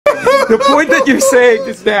The point that you're saying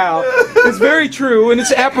just now is very true, and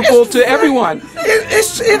it's applicable to everyone.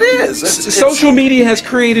 It is. Social media has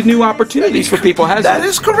created new opportunities for people, hasn't it? That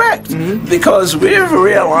is correct, because we've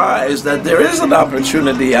realized that there is an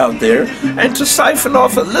opportunity out there, and to siphon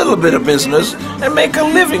off a little bit of business and make a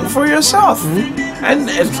living for yourself. And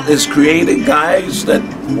it's creating guys that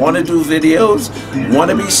want to do videos,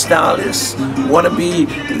 want to be stylists, want to be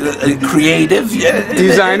creative,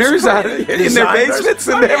 designers in their basements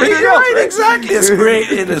and everything else. Right, exactly. It's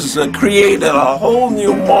great. It has created a whole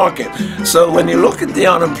new market. So when you look at the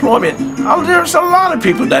unemployment, there's a lot of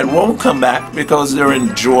people that won't come back because they're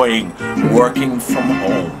enjoying working from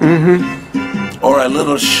home or a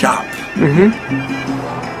little shop.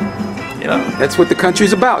 You know, that's what the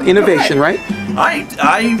country's about, innovation, right? I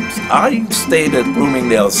stayed at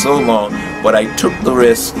Bloomingdale so long, but I took the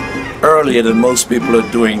risk earlier than most people are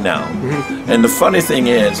doing now. And the funny thing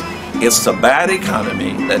is, it's the bad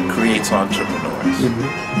economy that creates entrepreneurs.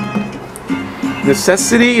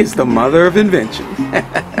 Necessity is the mother of invention.